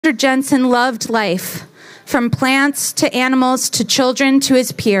Mr. Jensen loved life, from plants to animals to children to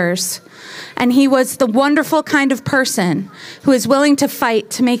his peers. And he was the wonderful kind of person who is willing to fight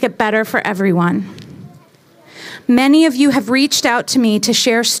to make it better for everyone. Many of you have reached out to me to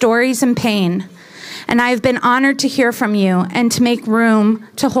share stories and pain, and I have been honored to hear from you and to make room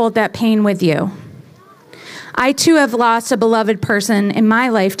to hold that pain with you. I too have lost a beloved person in my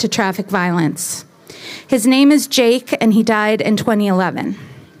life to traffic violence. His name is Jake, and he died in 2011.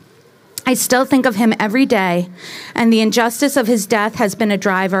 I still think of him every day, and the injustice of his death has been a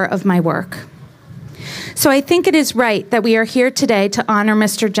driver of my work. So I think it is right that we are here today to honor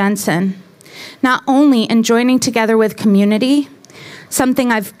Mr. Jensen, not only in joining together with community,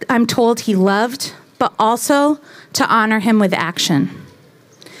 something I'm told he loved, but also to honor him with action.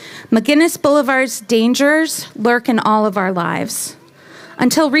 McGinnis Boulevard's dangers lurk in all of our lives.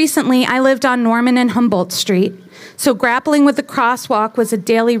 Until recently, I lived on Norman and Humboldt Street, so grappling with the crosswalk was a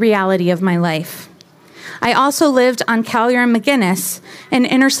daily reality of my life. I also lived on Collier and McGinnis, an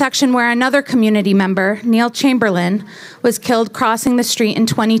intersection where another community member, Neil Chamberlain, was killed crossing the street in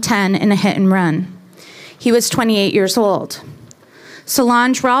 2010 in a hit and run. He was 28 years old.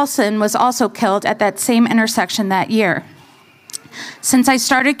 Solange Ralston was also killed at that same intersection that year. Since I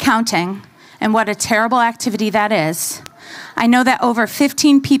started counting, and what a terrible activity that is, I know that over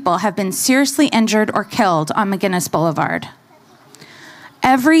 15 people have been seriously injured or killed on McGinnis Boulevard.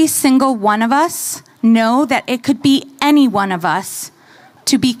 Every single one of us know that it could be any one of us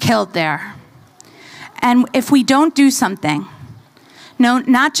to be killed there. And if we don't do something, no,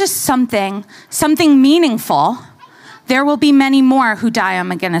 not just something meaningful, there will be many more who die on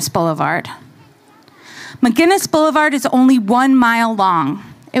McGinnis Boulevard. McGinnis Boulevard is only 1 mile long.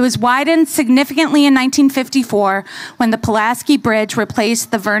 It was widened significantly in 1954 when the Pulaski Bridge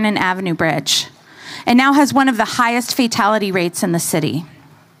replaced the Vernon Avenue Bridge. It now has one of the highest fatality rates in the city.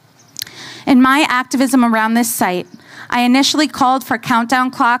 In my activism around this site, I initially called for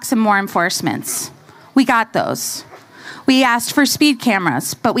countdown clocks and more enforcements. We got those. We asked for speed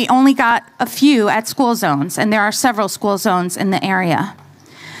cameras, but we only got a few at school zones, and there are several school zones in the area.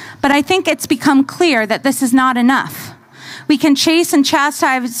 But I think it's become clear that this is not enough. We can chase and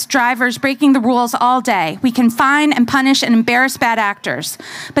chastise drivers breaking the rules all day. We can fine and punish and embarrass bad actors.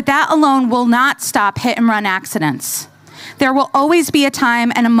 But that alone will not stop hit and run accidents. There will always be a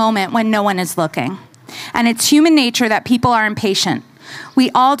time and a moment when no one is looking. And it's human nature that people are impatient. We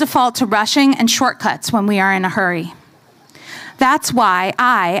all default to rushing and shortcuts when we are in a hurry. That's why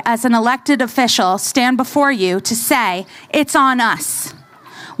I, as an elected official, stand before you to say, it's on us.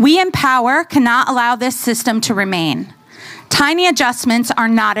 We in power cannot allow this system to remain. Tiny adjustments are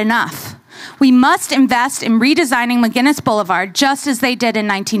not enough. We must invest in redesigning McGinnis Boulevard just as they did in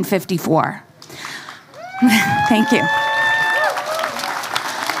 1954. Thank you.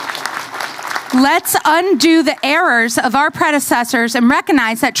 Let's undo the errors of our predecessors and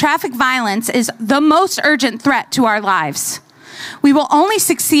recognize that traffic violence is the most urgent threat to our lives. We will only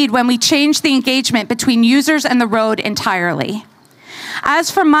succeed when we change the engagement between users and the road entirely. As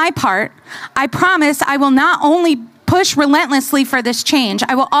for my part, I promise I will not only push relentlessly for this change,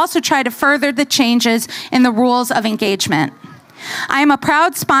 I will also try to further the changes in the rules of engagement. I am a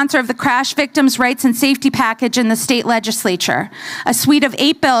proud sponsor of the Crash Victims' Rights and Safety Package in the state legislature, a suite of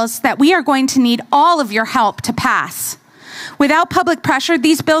 8 bills that we are going to need all of your help to pass. Without public pressure,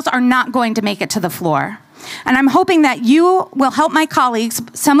 these bills are not going to make it to the floor. And I'm hoping that you will help my colleagues,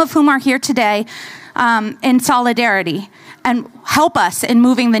 some of whom are here today, in solidarity, and help us in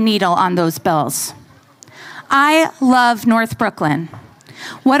moving the needle on those bills. I love North Brooklyn.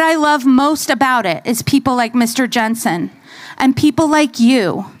 What I love most about it is people like Mr. Jensen and people like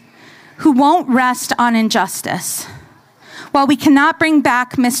you who won't rest on injustice. While we cannot bring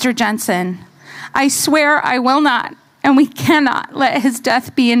back Mr. Jensen, I swear I will not, and we cannot let his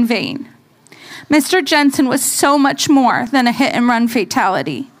death be in vain. Mr. Jensen was so much more than a hit-and-run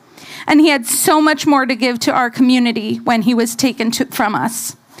fatality, and he had so much more to give to our community when he was taken from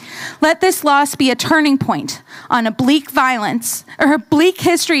us. Let this loss be a turning point on a bleak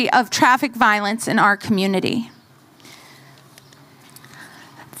history of traffic violence in our community.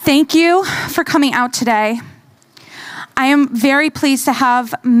 Thank you for coming out today. I am very pleased to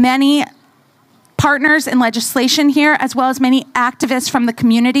have many partners in legislation here, as well as many activists from the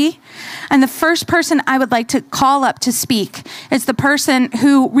community. And the first person I would like to call up to speak is the person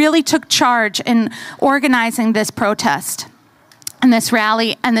who really took charge in organizing this protest and this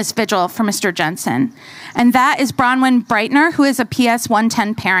rally and this vigil for Mr. Jensen. And that is Bronwyn Breitner, who is a PS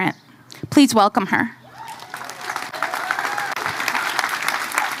 110 parent. Please welcome her.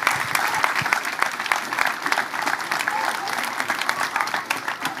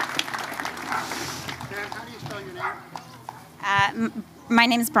 My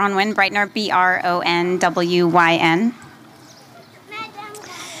name is Bronwyn Breitner, Bronwyn.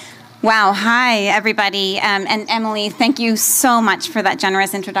 Wow, hi everybody. And Emily, thank you so much for that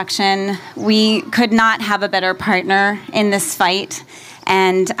generous introduction. We could not have a better partner in this fight.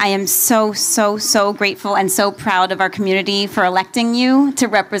 And I am so, so, so grateful and so proud of our community for electing you to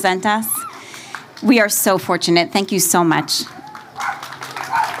represent us. We are so fortunate. Thank you so much.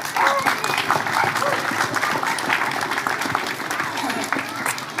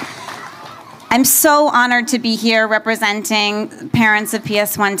 I'm so honored to be here representing parents of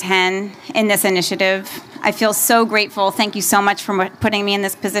PS 110 in this initiative. I feel so grateful. Thank you so much for putting me in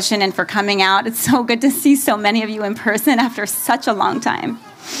this position and for coming out. It's so good to see so many of you in person after such a long time.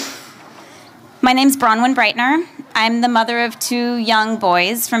 My name's Bronwyn Breitner. I'm the mother of 2 young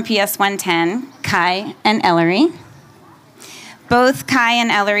boys from PS 110, Kai and Ellery. Both Kai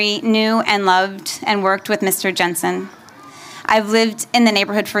and Ellery knew and loved and worked with Mr. Jensen. I've lived in the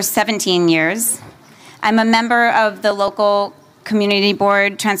neighborhood for 17 years. I'm a member of the local community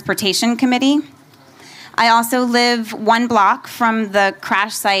board transportation committee. I also live 1 block from the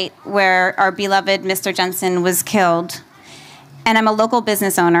crash site where our beloved Mr. Jensen was killed. And I'm a local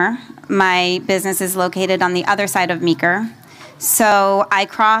business owner. My business is located on the other side of Msgr. So I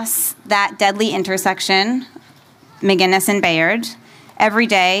cross that deadly intersection, McGinnis and Bayard, every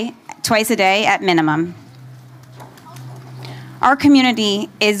day, twice a day at minimum. Our community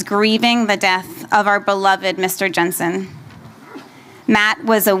is grieving the death of our beloved Mr. Jensen. Matt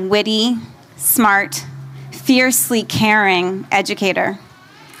was a witty, smart, fiercely caring educator.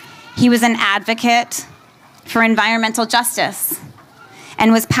 He was an advocate for environmental justice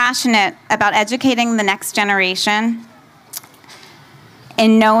and was passionate about educating the next generation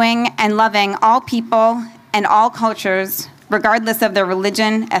in knowing and loving all people and all cultures, regardless of their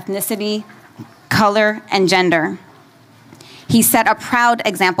religion, ethnicity, color, and gender. He set a proud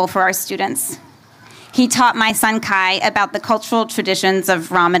example for our students. He taught my son Kai about the cultural traditions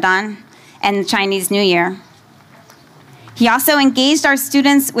of Ramadan and Chinese New Year. He also engaged our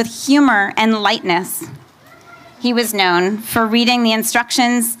students with humor and lightness. He was known for reading the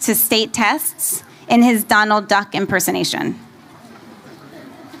instructions to state tests in his Donald Duck impersonation.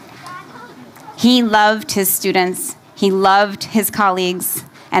 He loved his students, he loved his colleagues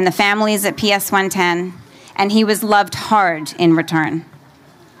and the families at PS 110, and he was loved hard in return.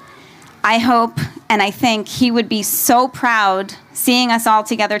 I hope and I think he would be so proud seeing us all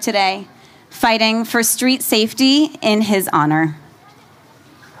together today, fighting for street safety in his honor.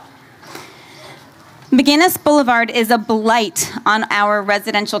 McGinnis Boulevard is a blight on our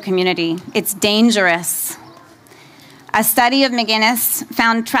residential community. It's dangerous. A study of McGinnis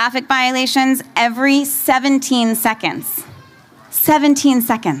found traffic violations every 17 seconds. 17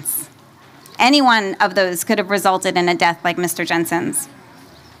 seconds. Any one of those could have resulted in a death like Mr. Jensen's.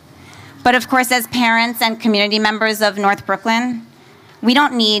 But of course, as parents and community members of North Brooklyn, we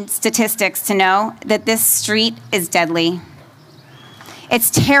don't need statistics to know that this street is deadly. It's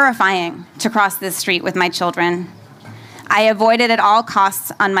terrifying to cross this street with my children. I avoid it at all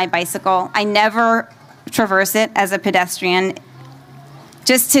costs on my bicycle. I never traverse it as a pedestrian.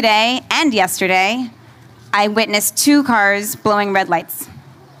 Just today and yesterday, I witnessed 2 cars blowing red lights.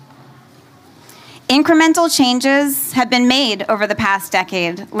 Incremental changes have been made over the past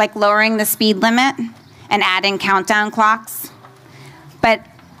decade, like lowering the speed limit and adding countdown clocks. But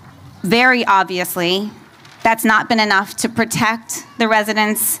very obviously, that's not been enough to protect the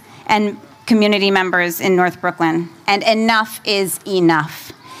residents and community members in North Brooklyn. And enough is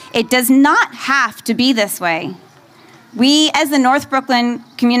enough. It does not have to be this way. We, as the North Brooklyn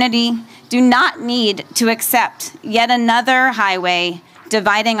community, do not need to accept yet another highway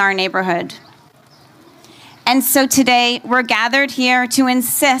dividing our neighborhood. And so today, we're gathered here to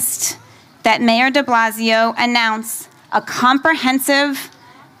insist that Mayor de Blasio announce a comprehensive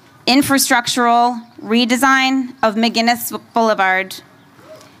infrastructural redesign of McGinnis Boulevard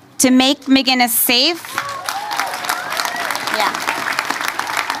to make McGinnis safe. Yeah.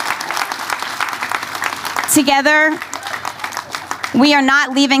 Together, we are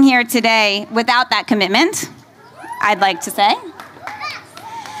not leaving here today without that commitment, I'd like to say.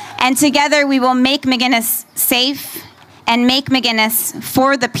 And together we will make McGinnis safe and make McGinnis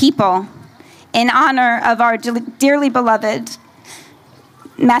for the people in honor of our dearly beloved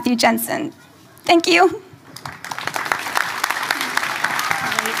Matthew Jensen. Thank you.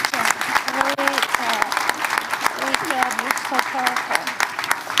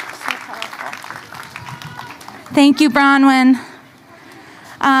 Thank you, Bronwyn.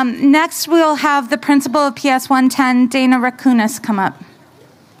 Next, we'll have the principal of PS 110, Dana Rakunas, come up.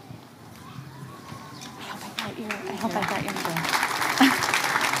 I hope I got your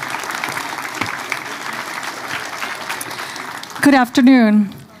Good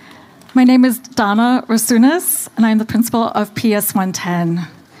afternoon. My name is Donna Rasunas, and I'm the principal of PS 110.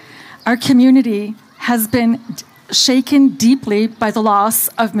 Our community has been shaken deeply by the loss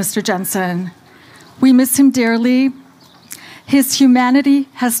of Mr. Jensen. We miss him dearly. His humanity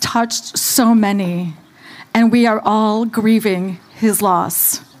has touched so many, and we are all grieving his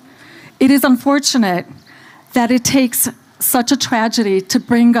loss. It is unfortunate that it takes such a tragedy to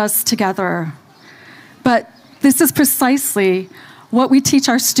bring us together, but this is precisely what we teach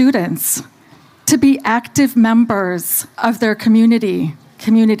our students, to be active members of their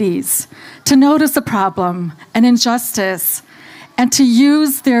communities, to notice a problem, an injustice, and to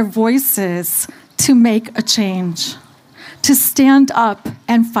use their voices to make a change, to stand up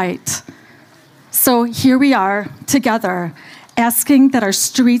and fight. So here we are together, asking that our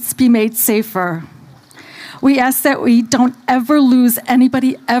streets be made safer. We ask that we don't ever lose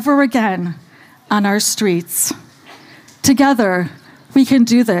anybody ever again on our streets. Together, we can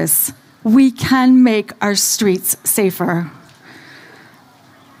do this. We can make our streets safer.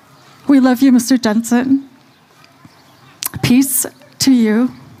 We love you, Mr. Jensen. Peace to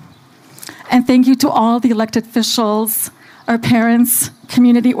you. And thank you to all the elected officials, our parents,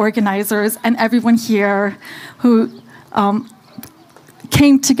 community organizers, and everyone here who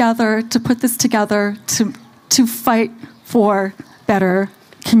came together to put this together to fight for better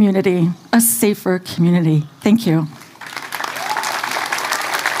community, a safer community. Thank you.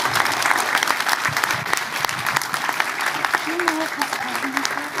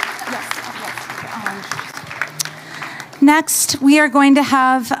 Next, we are going to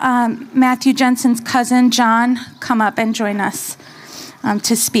have Matthew Jensen's cousin, John, come up and join us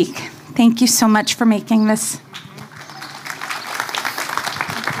to speak. Thank you so much for making this.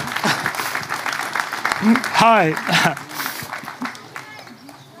 Hi.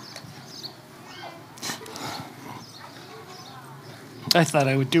 I thought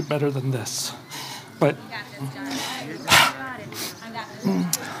I would do better than this, but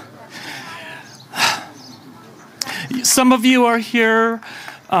some of you are here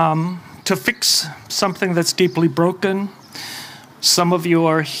to fix something that's deeply broken. Some of you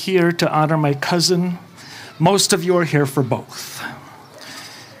are here to honor my cousin. Most of you are here for both.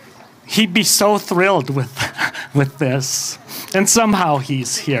 He'd be so thrilled with this, and somehow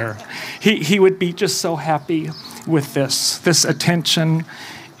he's here. He would be just so happy with this attention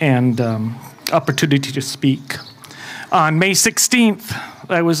and opportunity to speak. On May 16th,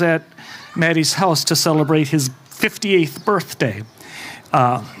 I was at Maddie's house to celebrate his 58th birthday.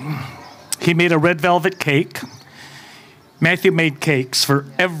 He made a red velvet cake. Matthew made cakes for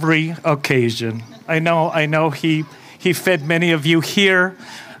every occasion. I know he fed many of you here.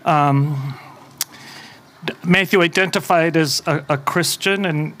 Matthew identified as a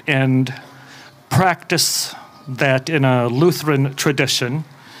Christian and practiced that in a Lutheran tradition.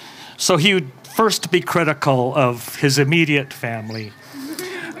 So he would first be critical of his immediate family.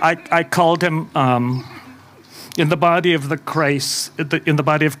 I called him in the body of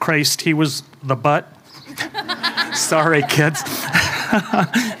Christ, he was the butt. Sorry, kids.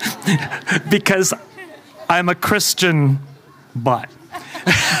 Because I'm a Christian butt.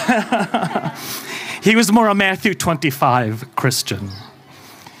 He was more a Matthew 25 Christian.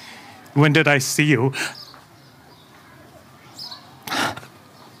 When did I see you?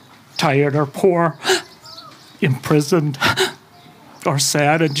 Tired or poor, imprisoned or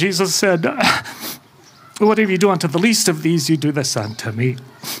sad. And Jesus said, whatever you do unto the least of these, you do this unto me.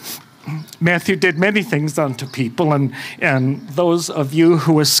 Matthew did many things unto people, and those of you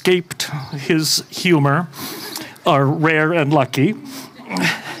who escaped his humor are rare and lucky.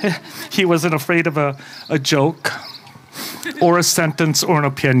 He wasn't afraid of a joke or a sentence or an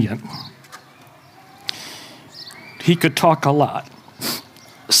opinion. He could talk a lot.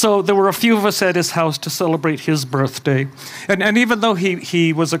 So there were a few of us at his house to celebrate his birthday. And even though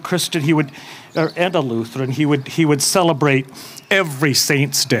he was a Christian, and a Lutheran, he would celebrate every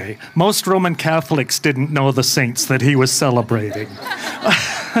Saint's Day. Most Roman Catholics didn't know the saints that he was celebrating.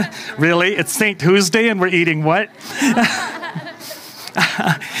 Really? It's St. Whose Day and we're eating what?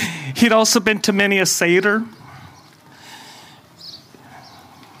 He'd also been to many a Seder.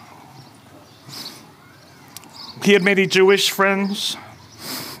 He had many Jewish friends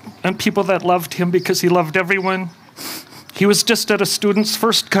and people that loved him because he loved everyone. He was just at a student's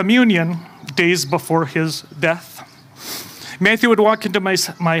first communion days before his death. Matthew would walk into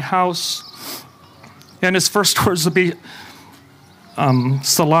my house, and his first words would be,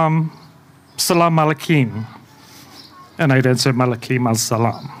 salam alaikum. And I'd answer, malakim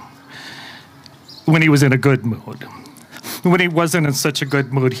al-salam, when he was in a good mood. When he wasn't in such a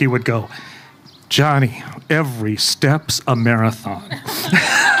good mood, he would go, Johnny, every step's a marathon.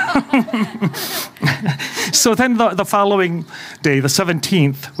 So then the following day, the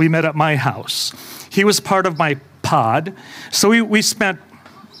 17th, we met at my house. He was part of my pod, so we spent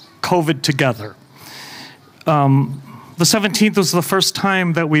COVID together. The 17th was the first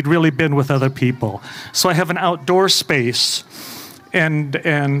time that we'd really been with other people. So I have an outdoor space, and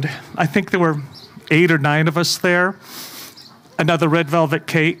I think there were 8 or 9 of us there. Another red velvet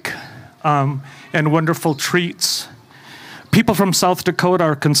cake, and wonderful treats. People from South Dakota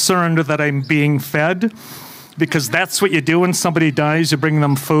are concerned that I'm being fed, because that's what you do when somebody dies, you bring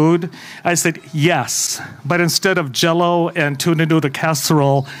them food. I said, yes, but instead of Jell-O and tuna noodle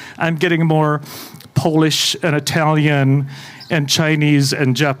casserole, I'm getting more Polish and Italian and Chinese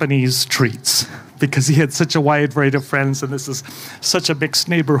and Japanese treats, because he had such a wide variety of friends, and this is such a mixed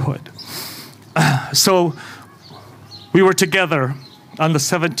neighborhood. So we were together on the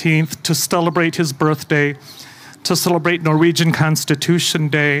 17th to celebrate his birthday, to celebrate Norwegian Constitution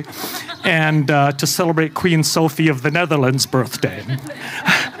Day, and to celebrate Queen Sophie of the Netherlands' birthday,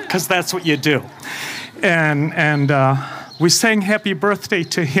 because that's what you do. And we sang happy birthday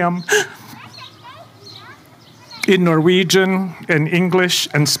to him in Norwegian and English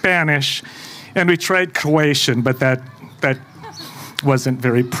and Spanish, and we tried Croatian, but that wasn't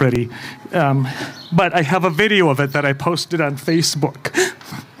very pretty. But I have a video of it that I posted on Facebook.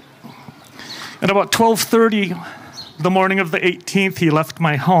 And about 12:30, the morning of the 18th, he left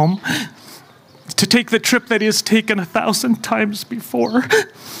my home to take the trip that he has taken 1,000 times before.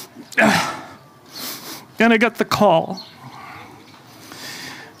 And I got the call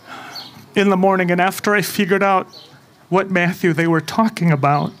in the morning, and after I figured out what Matthew they were talking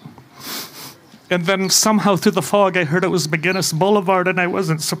about, and then somehow through the fog I heard it was McGinnis Boulevard, and I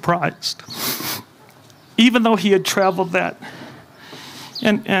wasn't surprised. Even though he had traveled that.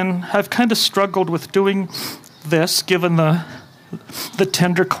 And I've kind of struggled with doing this, given the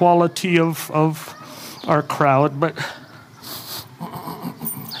tender quality of our crowd, but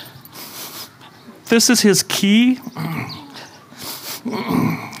this is his key.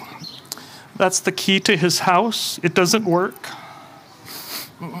 That's the key to his house. It doesn't work.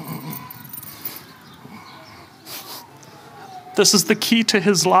 This is the key to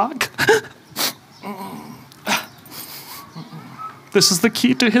his lock. This is the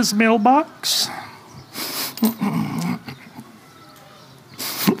key to his mailbox.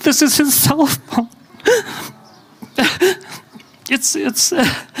 This is his cell phone. It's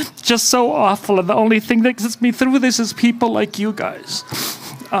just so awful, and the only thing that gets me through this is people like you guys.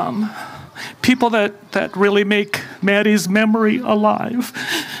 People that really make Maddie's memory alive.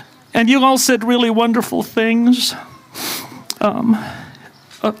 And you all said really wonderful things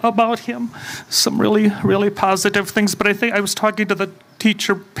about him, some really, really positive things. But I think I was talking to the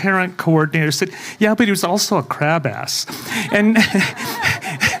teacher-parent coordinator, said, yeah, but he was also a crab ass. And,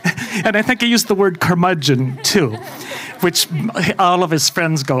 and I think I used the word curmudgeon, too, which all of his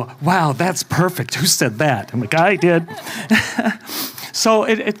friends go, wow, that's perfect. Who said that? I'm like, I did. So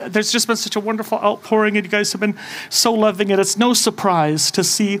there's just been such a wonderful outpouring, and you guys have been so loving it. It's no surprise to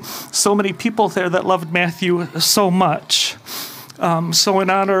see so many people there that loved Matthew so much. So in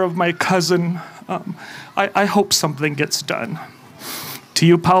honor of my cousin, I hope something gets done. To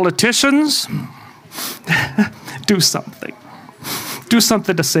you politicians, do something. Do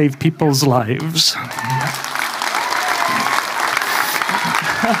something to save people's lives.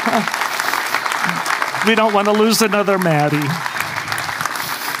 We don't want to lose another Maddie.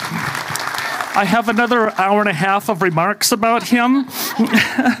 I have another hour and a half of remarks about him,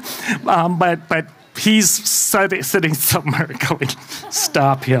 but he's sitting somewhere going,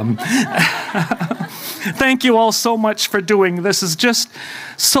 stop him. Thank you all so much for doing this. It's just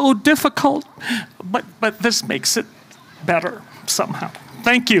so difficult, but this makes it better somehow.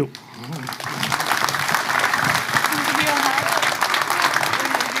 Thank you.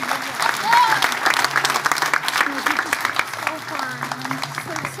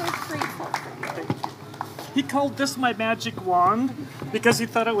 He called this my magic wand because he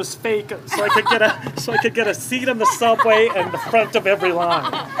thought it was fake, so I could get a seat on the subway and the front of every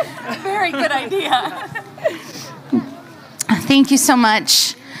line. Very good idea. Thank you so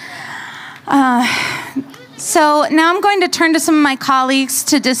much. So now I'm going to turn to some of my colleagues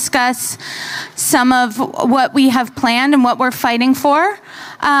to discuss some of what we have planned and what we're fighting for.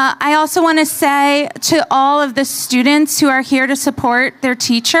 I also want to say to all of the students who are here to support their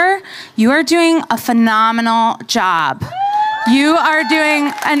teacher, you are doing a phenomenal job. You are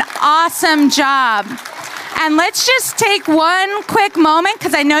doing an awesome job. And let's just take one quick moment,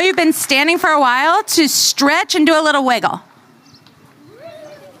 because I know you've been standing for a while, to stretch and do a little wiggle.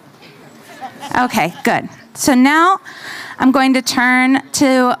 Okay, good. So now I'm going to turn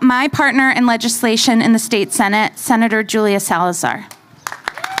to my partner in legislation in the state Senate, Senator Julia Salazar.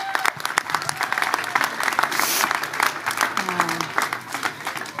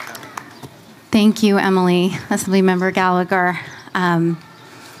 Thank you, Emily, Assemblymember Gallagher.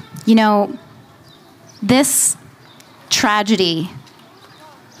 You know, this tragedy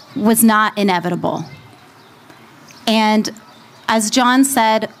was not inevitable. And as John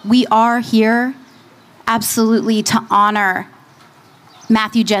said, we are here absolutely to honor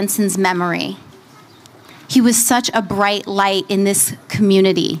Matthew Jensen's memory. He was such a bright light in this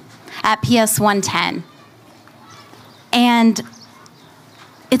community at PS 110. And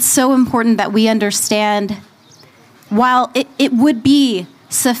it's so important that we understand, while it would be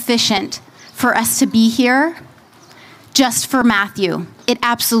sufficient for us to be here just for Matthew, it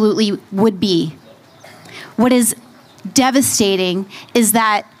absolutely would be. What is devastating is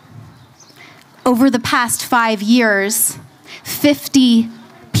that over the past 5 years, 50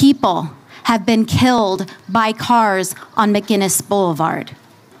 people have been killed by cars on McGinnis Boulevard.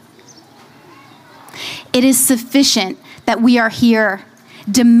 It is sufficient that we are here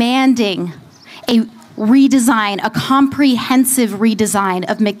demanding a redesign, a comprehensive redesign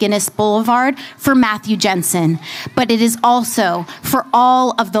of McGinnis Boulevard for Matthew Jensen, but it is also for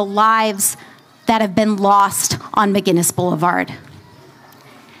all of the lives that have been lost on McGinnis Boulevard.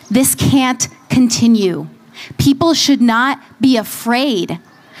 This can't continue. People should not be afraid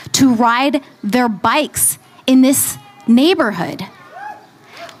to ride their bikes in this neighborhood.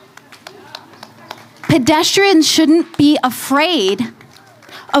 Pedestrians shouldn't be afraid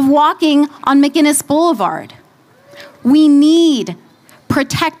of walking on McGinnis Boulevard. We need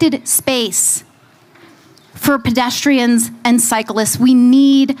protected space for pedestrians and cyclists. We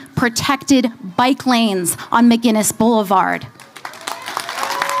need protected bike lanes on McGinnis Boulevard.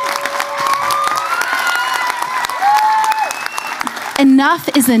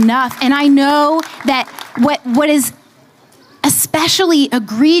 Enough is enough. And I know that what is especially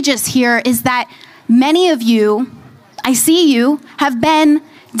egregious here is that many of you, I see you, have been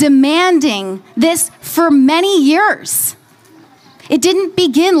demanding this for many years. It didn't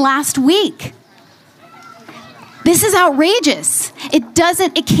begin last week. This is outrageous.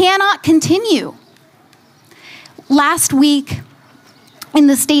 It cannot continue. Last week in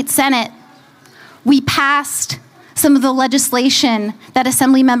the state Senate, we passed some of the legislation that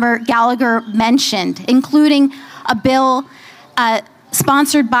Assemblymember Gallagher mentioned, including a bill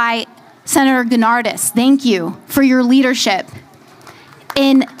sponsored by Senator Gonardis. Thank you for your leadership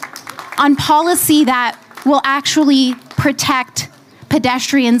on policy that will actually protect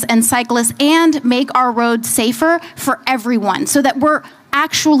pedestrians and cyclists and make our roads safer for everyone so that we're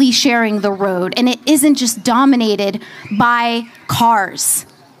actually sharing the road and it isn't just dominated by cars.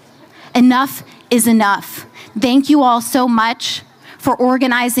 Enough is enough. Thank you all so much for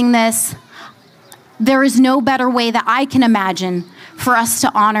organizing this. There is no better way that I can imagine for us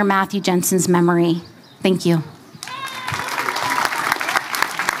to honor Matthew Jensen's memory. Thank you.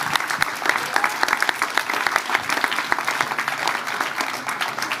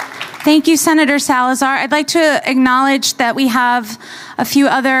 Thank you, Senator Salazar. I'd like to acknowledge that we have a few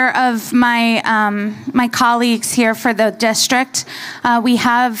other of my my colleagues here for the district. We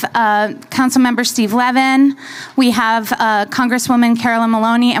have Councilmember Steve Levin, we have Congresswoman Carolyn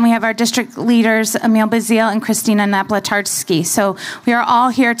Maloney, and we have our district leaders, Emil Bazile and Christina Naplatarsky. So we are all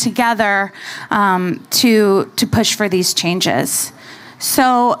here together to push for these changes.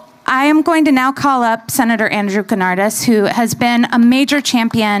 So I am going to now call up Senator Andrew Gonardis, who has been a major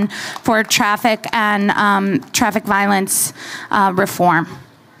champion for traffic and traffic violence reform.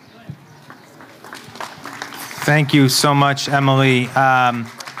 Thank you so much, Emily.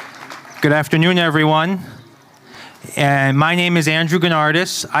 Good afternoon, everyone. And my name is Andrew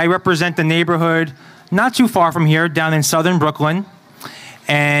Gonardis. I represent the neighborhood not too far from here, down in southern Brooklyn.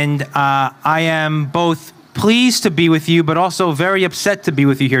 And I am both pleased to be with you, but also very upset to be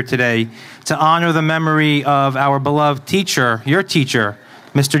with you here today to honor the memory of our beloved teacher, your teacher,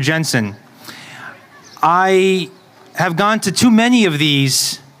 Mr. Jensen. I have gone to too many of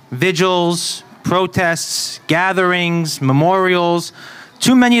these vigils, protests, gatherings, memorials,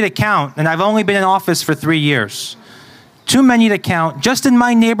 too many to count, and I've only been in office for 3 years. Too many to count, just in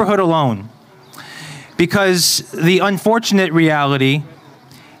my neighborhood alone. Because the unfortunate reality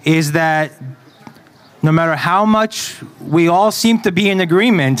is that no matter how much we all seem to be in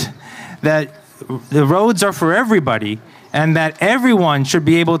agreement that the roads are for everybody and that everyone should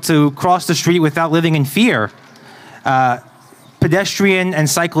be able to cross the street without living in fear, pedestrian and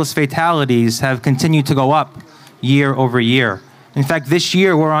cyclist fatalities have continued to go up year over year. In fact, this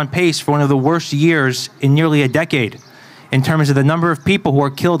year we're on pace for one of the worst years in nearly a decade in terms of the number of people who are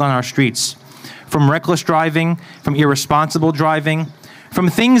killed on our streets. From reckless driving, from irresponsible driving, from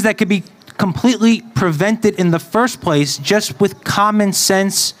things that could be completely prevented in the first place just with common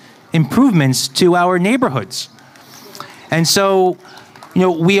sense improvements to our neighborhoods. And so, you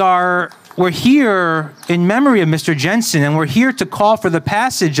know, we're here in memory of Mr. Jensen, and we're here to call for the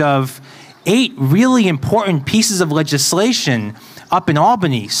passage of 8 really important pieces of legislation up in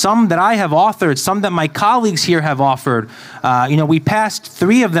Albany, some that I have authored, some that my colleagues here have offered. You know, we passed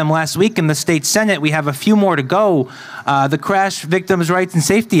 3 of them last week in the state Senate. We have a few more to go. The Crash Victims' Rights and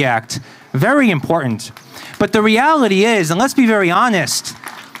Safety Act, very important. But the reality is, and let's be very honest,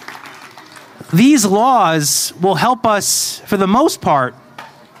 these laws will help us, for the most part,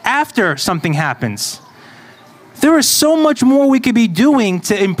 after something happens. There is so much more we could be doing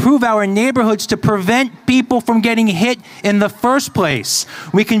to improve our neighborhoods to prevent people from getting hit in the first place.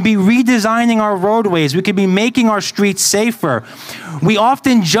 We can be redesigning our roadways. We could be making our streets safer. We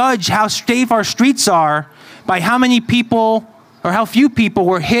often judge how safe our streets are by how many people or how few people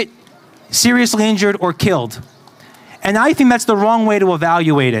were hit, seriously injured, or killed. And I think that's the wrong way to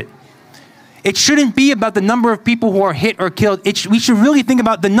evaluate it. It shouldn't be about the number of people who are hit or killed. We should really think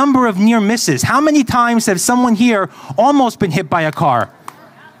about the number of near misses. How many times has someone here almost been hit by a car?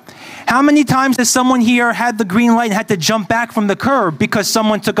 How many times has someone here had the green light and had to jump back from the curb because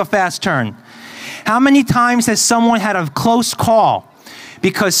someone took a fast turn? How many times has someone had a close call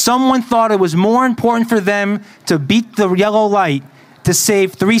because someone thought it was more important for them to beat the yellow light to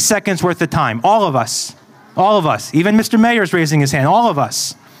save 3 seconds worth of time? All of us. All of us. Even Mr. Mayor's raising his hand. All of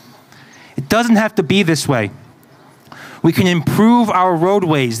us. It doesn't have to be this way. We can improve our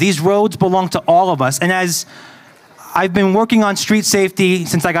roadways. These roads belong to all of us. And as I've been working on street safety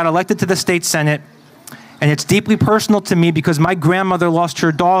since I got elected to the state Senate, and it's deeply personal to me because my grandmother lost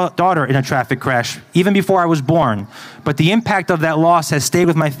her daughter in a traffic crash even before I was born. But the impact of that loss has stayed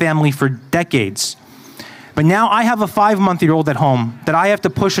with my family for decades. But now I have a 5-month-old at home that I have to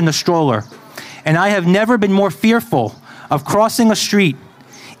push in a stroller. And I have never been more fearful of crossing a street,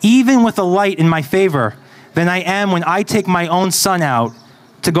 even with a light in my favor, than I am when I take my own son out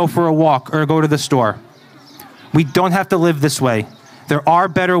to go for a walk or go to the store. We don't have to live this way. There are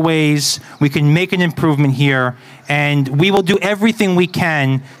better ways. We can make an improvement here, and we will do everything we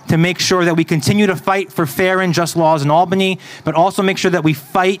can to make sure that we continue to fight for fair and just laws in Albany, but also make sure that we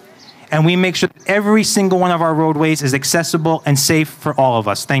fight and we make sure that every single one of our roadways is accessible and safe for all of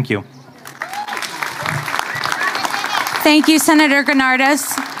us. Thank you. Thank you, Senator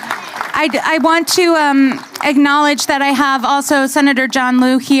Granardis. I want to acknowledge that I have also Senator John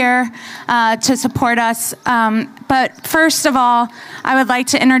Liu here to support us. But first of all, I would like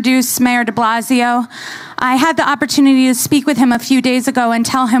to introduce Mayor de Blasio. I had the opportunity to speak with him a few days ago and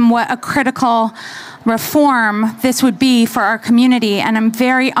tell him what a critical reform this would be for our community, and I'm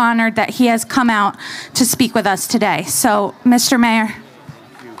very honored that he has come out to speak with us today. So, Mr. Mayor.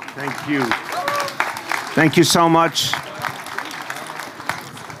 Thank you. Thank you so much.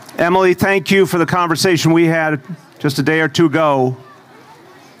 Emily, thank you for the conversation we had just a day or two ago.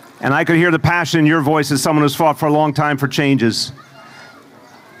 And I could hear the passion in your voice as someone who's fought for a long time for changes.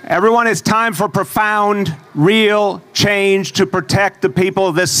 Everyone, it's time for profound, real change to protect the people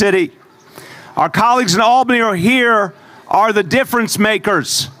of this city. Our colleagues in Albany are here are the difference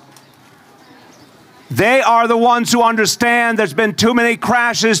makers. They are the ones who understand there's been too many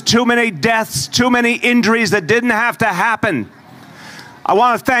crashes, too many deaths, too many injuries that didn't have to happen. I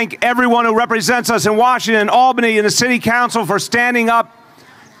want to thank everyone who represents us in Washington, Albany, and the City Council for standing up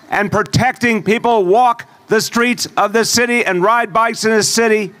and protecting people who walk the streets of this city and ride bikes in this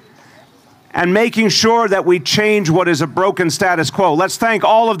city and making sure that we change what is a broken status quo. Let's thank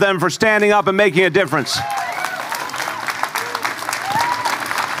all of them for standing up and making a difference.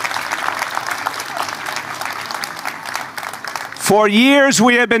 For years,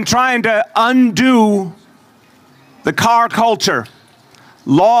 we have been trying to undo the car culture.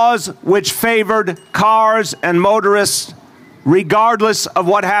 Laws which favored cars and motorists regardless of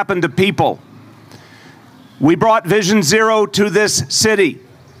what happened to people. We brought Vision Zero to this city.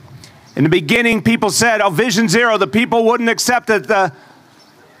 In the beginning, people said, oh, Vision Zero, the people wouldn't accept it. The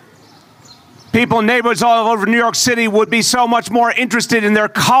people in neighborhoods all over New York City would be so much more interested in their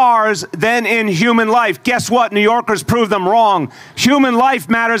cars than in human life. Guess what? New Yorkers proved them wrong. Human life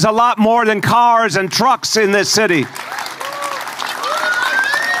matters a lot more than cars and trucks in this city.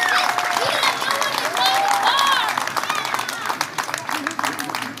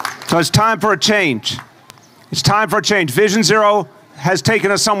 So it's time for a change. It's time for a change. Vision Zero has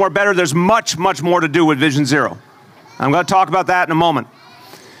taken us somewhere better. There's much, much more to do with Vision Zero. I'm going to talk about that in a moment.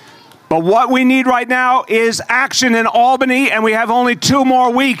 But what we need right now is action in Albany, and we have only 2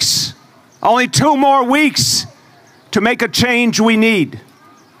 more weeks. Only 2 more weeks to make a change we need.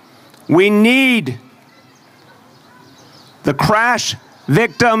 We need the Crash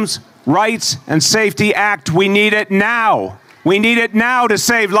Victims' Rights and Safety Act. We need it now. We need it now to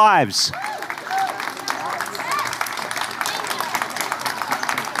save lives.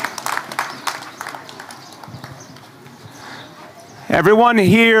 Everyone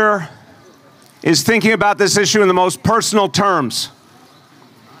here is thinking about this issue in the most personal terms.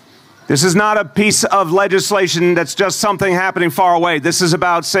 This is not a piece of legislation that's just something happening far away. This is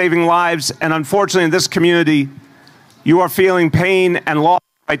about saving lives, and unfortunately in this community, you are feeling pain and loss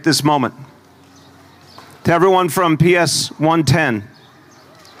right this moment. To everyone from PS 110,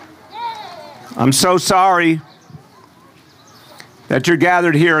 I'm so sorry that you're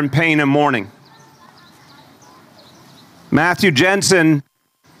gathered here in pain and mourning. Matthew Jensen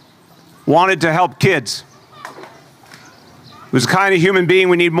wanted to help kids. He was the kind of human being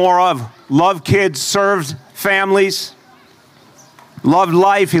we need more of. Loved kids, served families, loved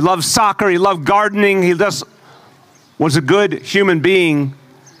life, he loved soccer, he loved gardening, he just was a good human being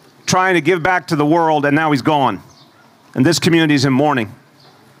trying to give back to the world, and now he's gone. And this community is in mourning.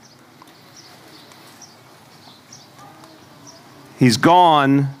 He's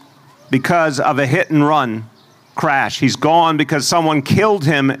gone because of a hit and run crash. He's gone because someone killed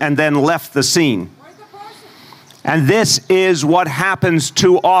him and then left the scene. And this is what happens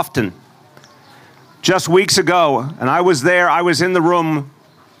too often. Just weeks ago, and I was there, I was in the room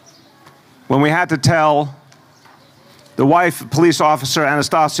when we had to tell the wife, police officer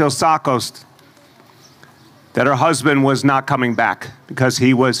Anastasio Sakos, that her husband was not coming back because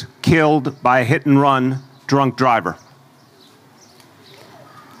he was killed by a hit-and-run drunk driver.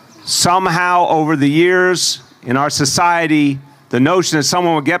 Somehow, over the years in our society, the notion that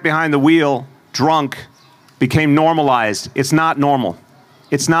someone would get behind the wheel drunk became normalized. It's not normal.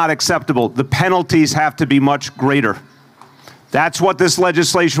 It's not acceptable. The penalties have to be much greater. That's what this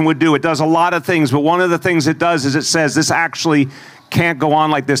legislation would do. It does a lot of things, but one of the things it does is it says this actually can't go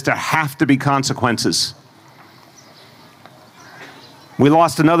on like this. There have to be consequences. We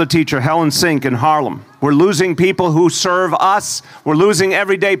lost another teacher, Helen Sink, in Harlem. We're losing people who serve us. We're losing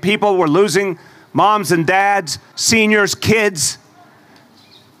everyday people. We're losing moms and dads, seniors, kids.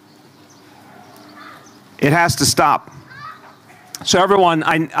 It has to stop. So everyone,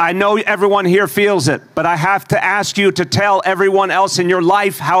 I know everyone here feels it, but I have to ask you to tell everyone else in your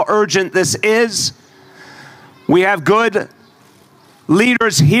life how urgent this is. We have good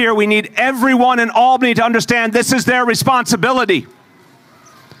leaders here. We need everyone in Albany to understand this is their responsibility.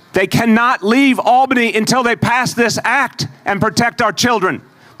 They cannot leave Albany until they pass this act and protect our children,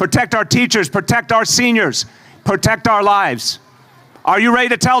 protect our teachers, protect our seniors, protect our lives. Are you ready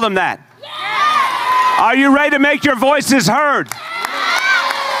to tell them that? Yeah! Are you ready to make your voices heard? Yeah!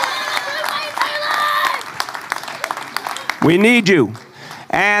 We need you.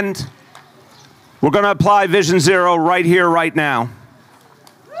 And we're going to apply Vision Zero right here, right now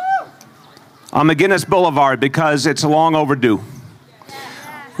on McGinnis Boulevard because it's long overdue.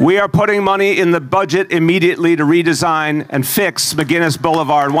 We are putting money in the budget immediately to redesign and fix McGinnis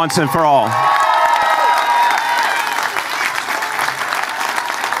Boulevard once and for all.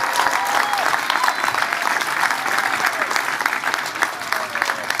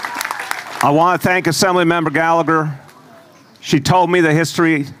 I want to thank Assemblymember Gallagher. She told me the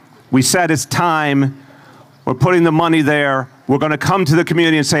history. We said it's time. We're putting the money there. We're going to come to the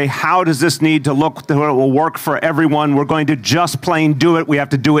community and say, how does this need to look that it will work for everyone? We're going to just plain do it. We have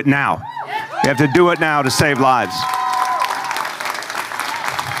to do it now. We have to do it now to save lives.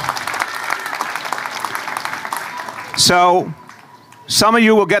 So, some of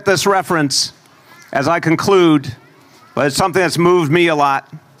you will get this reference as I conclude, but it's something that's moved me a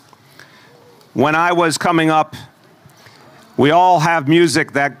lot. When I was coming up, we all have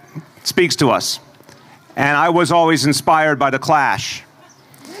music that speaks to us. And I was always inspired by The Clash.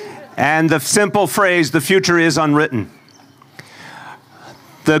 And the simple phrase, the future is unwritten.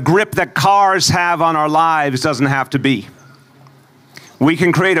 The grip that cars have on our lives doesn't have to be. We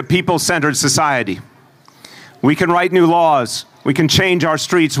can create a people-centered society. We can write new laws. We can change our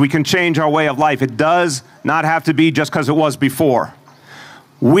streets. We can change our way of life. It does not have to be just because it was before.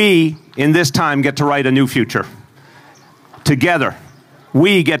 We, in this time, get to write a new future. Together,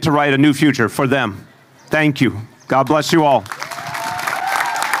 we get to write a new future for them. Thank you. God bless you all. Thank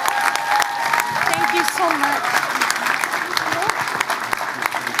you so much.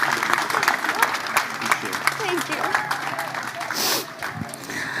 Thank you.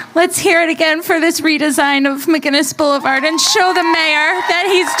 Let's hear it again for this redesign of McGinnis Boulevard and show the mayor that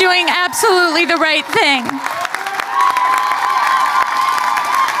he's doing absolutely the right thing.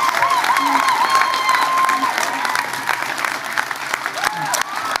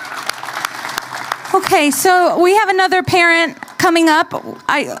 Okay, so we have another parent coming up.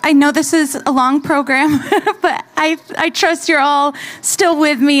 I know this is a long program, but I trust you're all still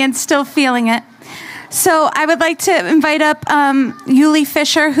with me and still feeling it. So I would like to invite up Yuli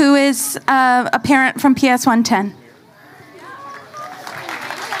Fisher, who is a parent from PS 110.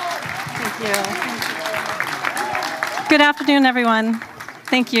 Thank you. Good afternoon, everyone.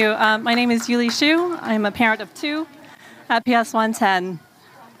 Thank you. My name is Yuli Shu. I'm a parent of 2 at PS 110.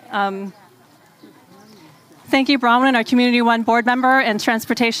 Thank you, Bronwyn, our Community 1 board member and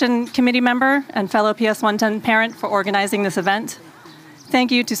Transportation Committee member and fellow PS 110 parent for organizing this event. Thank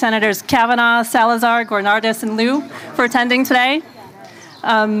you to Senators Kavanaugh, Salazar, Gornardis, and Liu for attending today.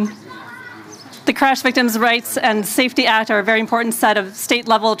 The Crash Victims' Rights and Safety Act are a very important set of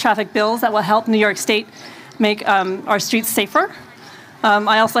state-level traffic bills that will help New York State make our streets safer.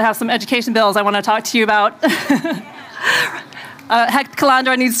 I also have some education bills I want to talk to you about. Heck,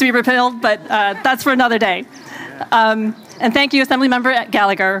 Calandra needs to be repealed, but that's for another day. And thank you, Assemblymember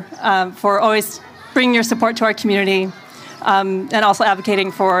Gallagher, for always bringing your support to our community and also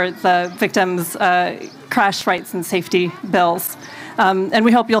advocating for the victims' crash rights and safety bills. And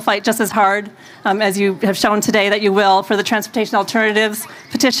we hope you'll fight just as hard as you have shown today that you will for the Transportation Alternatives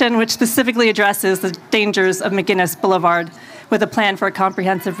petition, which specifically addresses the dangers of McGinnis Boulevard with a plan for a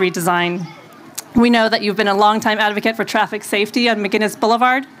comprehensive redesign. We know that you've been a longtime advocate for traffic safety on McGinnis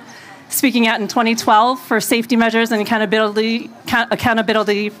Boulevard, speaking out in 2012 for safety measures and accountability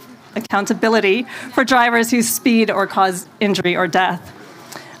for drivers who speed or cause injury or death.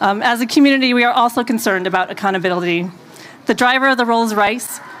 As a community, we are also concerned about accountability. The driver of the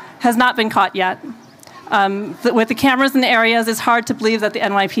Rolls-Royce has not been caught yet. With the cameras in the areas, it's hard to believe that the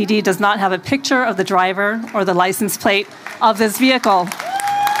NYPD does not have a picture of the driver or the license plate of this vehicle.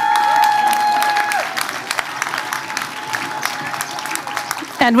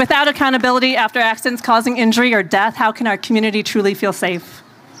 And without accountability after accidents causing injury or death, how can our community truly feel safe?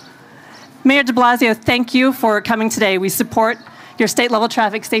 Mayor de Blasio, thank you for coming today. We support your state-level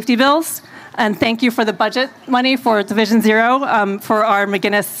traffic safety bills, and thank you for the budget money for Division 0 for our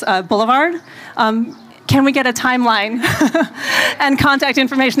McGinnis Boulevard. Can we get a timeline and contact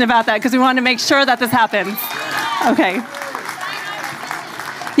information about that? Because we want to make sure that this happens. Okay.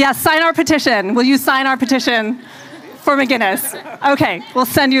 Yeah, sign our petition. Will you sign our petition for McGinnis? Okay, we'll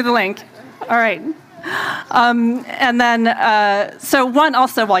send you the link. All right. And then, so one,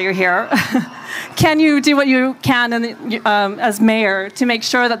 also while you're here, can you do what you can as mayor to make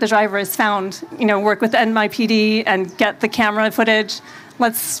sure that the driver is found, work with the NYPD and get the camera footage?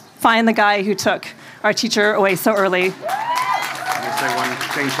 Let's find the guy who took our teacher away so early. Can I say one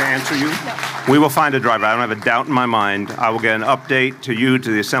thing to answer you? No. We will find a driver. I don't have a doubt in my mind. I will get an update to you,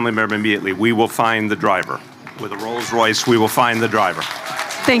 to the Assembly member immediately. We will find the driver. With a Rolls Royce, we will find the driver.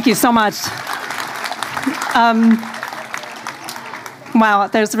 Thank you so much. Wow,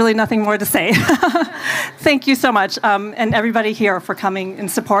 there's really nothing more to say. Thank you so much, and everybody here for coming in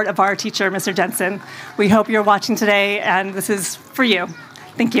support of our teacher, Mr. Jensen. We hope you're watching today, and this is for you.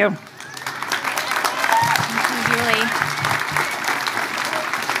 Thank you. Thank you, Julie.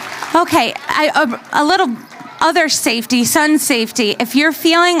 Okay, a little other safety, sun safety. If you're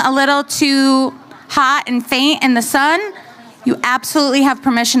feeling a little too hot and faint in the sun, you absolutely have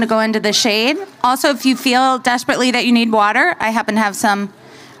permission to go into the shade. Also, if you feel desperately that you need water, I happen to have some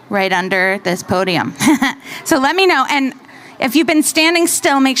right under this podium. So let me know. And if you've been standing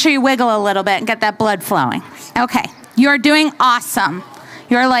still, make sure you wiggle a little bit and get that blood flowing. Okay, you're doing awesome.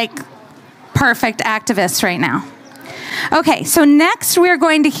 You're like perfect activists right now. Okay, so next we're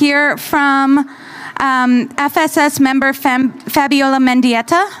going to hear from FSS member Fabiola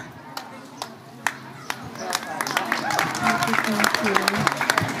Mendieta.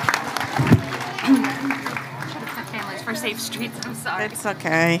 For safe streets, I'm sorry. It's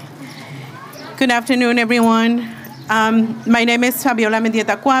okay. Good afternoon, everyone. My name is Fabiola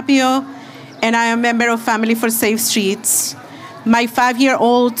Mendieta Cuapio, and I am a member of Family for Safe Streets. My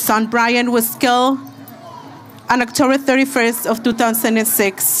 5-year-old son, Brian, was killed on October 31st of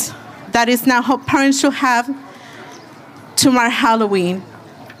 2006. That is now how parents should have to mark Halloween.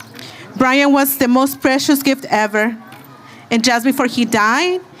 Brian was the most precious gift ever. And just before he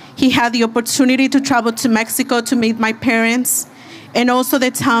died, he had the opportunity to travel to Mexico to meet my parents and also the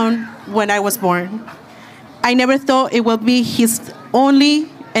town when I was born. I never thought it would be his only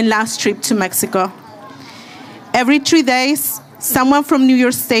and last trip to Mexico. Every 3 days, someone from New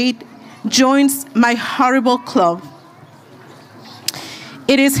York State joins my horrible club.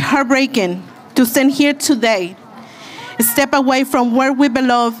 It is heartbreaking to stand here today, a step away from where we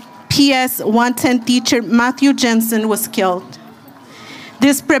beloved PS 110 teacher Matthew Jensen was killed.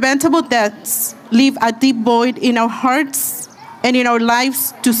 These preventable deaths leave a deep void in our hearts and in our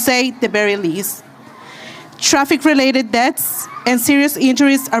lives, to say the very least. Traffic-related deaths and serious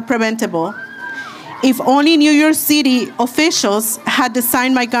injuries are preventable. If only New York City officials had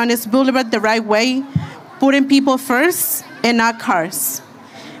designed McGonrick Boulevard the right way, putting people first and not cars,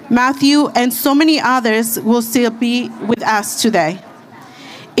 Matthew and so many others will still be with us today.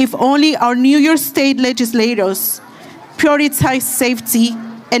 If only our New York State legislators prioritize safety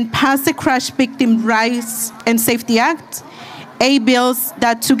and pass the Crash Victim Rights and Safety Act, bills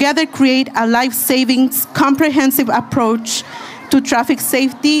that together create a life-saving, comprehensive approach to traffic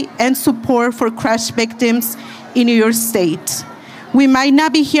safety and support for crash victims in New York State. We might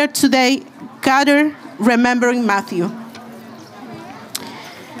not be here today gathered remembering Matthew.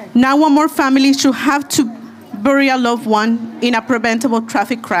 Now one more family should have to bury a loved one in a preventable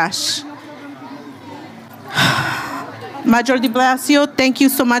traffic crash. Major de Blasio, thank you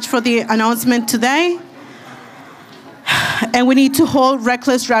so much for the announcement today. And we need to hold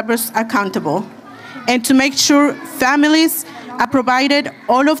reckless drivers accountable and to make sure families are provided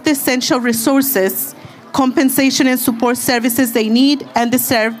all of the essential resources, compensation and support services they need and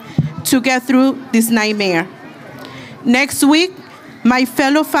deserve to get through this nightmare. Next week, my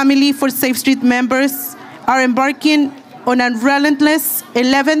fellow Family for Safe Street members are embarking on a relentless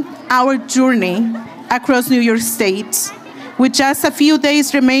 11-hour journey across New York State. With just a few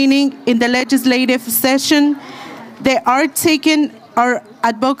days remaining in the legislative session, they are taking our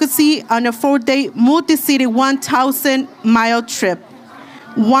advocacy on a 4-day multi-city 1,000-mile trip.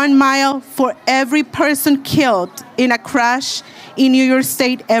 1 mile for every person killed in a crash in New York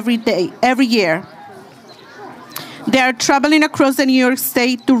State every year. They are traveling across the New York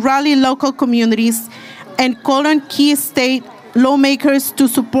State to rally local communities and call on key state lawmakers to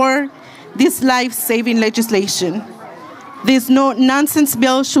support this life-saving legislation. This no-nonsense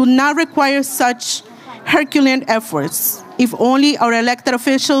bill should not require such Herculean efforts. If only our elected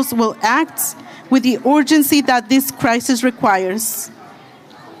officials will act with the urgency that this crisis requires.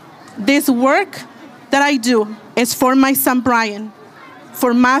 This work that I do is for my son Brian,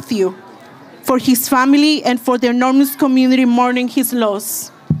 for Matthew, for his family, and for the enormous community mourning his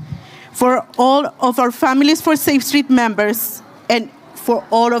loss, for all of our Families for Safe Street members, and for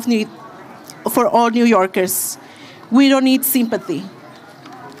all New Yorkers. We don't need sympathy.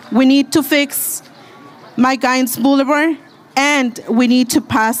 We need to fix McGonrick Boulevard, and we need to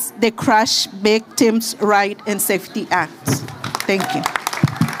pass the Crash Victims' Right and Safety Act. Thank you.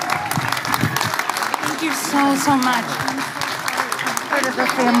 Thank you so much. Part of the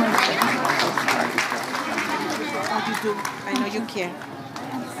family. I know you care.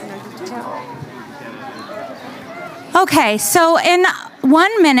 Okay, so in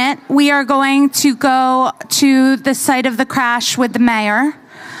 1 minute, we are going to go to the site of the crash with the mayor.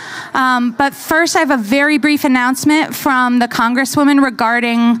 But first, I have a very brief announcement from the Congresswoman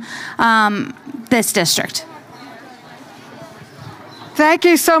regarding this district. Thank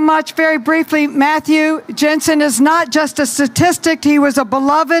you so much. Very briefly, Matthew Jensen is not just a statistic. He was a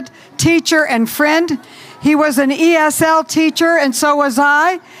beloved teacher and friend. He was an ESL teacher, and so was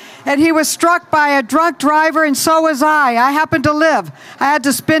I. And he was struck by a drunk driver, and so was I. I happened to live. I had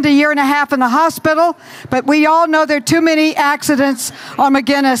to spend 1.5 years in the hospital, but we all know there are too many accidents on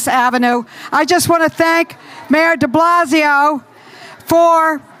McGinnis Avenue. I just want to thank Mayor de Blasio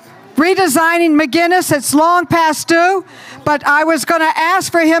for redesigning McGinnis. It's long past due, but I was going to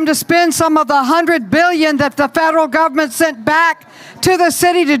ask for him to spend some of the $100 billion that the federal government sent back to the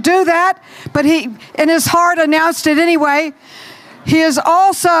city to do that, but he, in his heart, announced it anyway. He is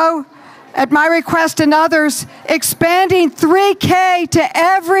also, at my request and others, expanding 3K to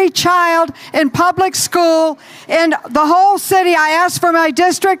every child in public school in the whole city. I asked for my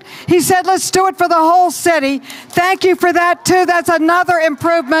district. He said, let's do it for the whole city. Thank you for that, too. That's another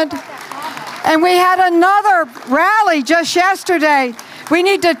improvement. And we had another rally just yesterday. We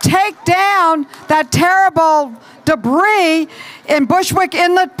need to take down that terrible debris in Bushwick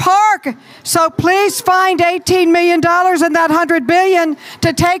Inlet Park. So please find $18 million in that $100 billion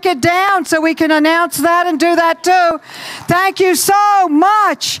to take it down so we can announce that and do that too. Thank you so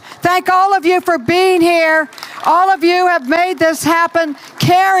much. Thank all of you for being here. All of you have made this happen,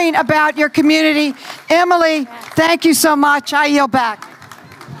 caring about your community. Emily, thank you so much. I yield back.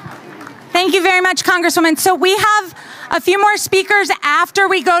 Thank you very much, Congresswoman. So we have a few more speakers after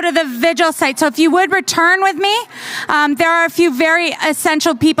we go to the vigil site. So if you would return with me, there are a few very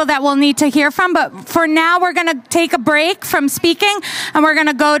essential people that we'll need to hear from. But for now, we're going to take a break from speaking, and we're going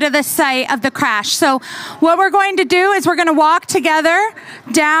to go to the site of the crash. So what we're going to do is we're going to walk together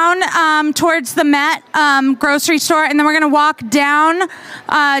down towards the Met grocery store, and then we're going to walk down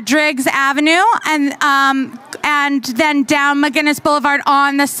Driggs Avenue and then down McGinnis Boulevard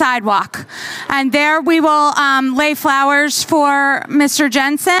on the sidewalk. And there we will lay flowers for Mr.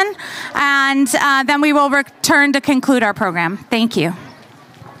 Jensen, and then we will return to conclude our program. Thank you.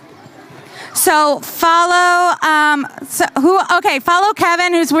 So follow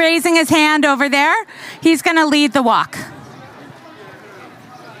Kevin, who's raising his hand over there. He's going to lead the walk.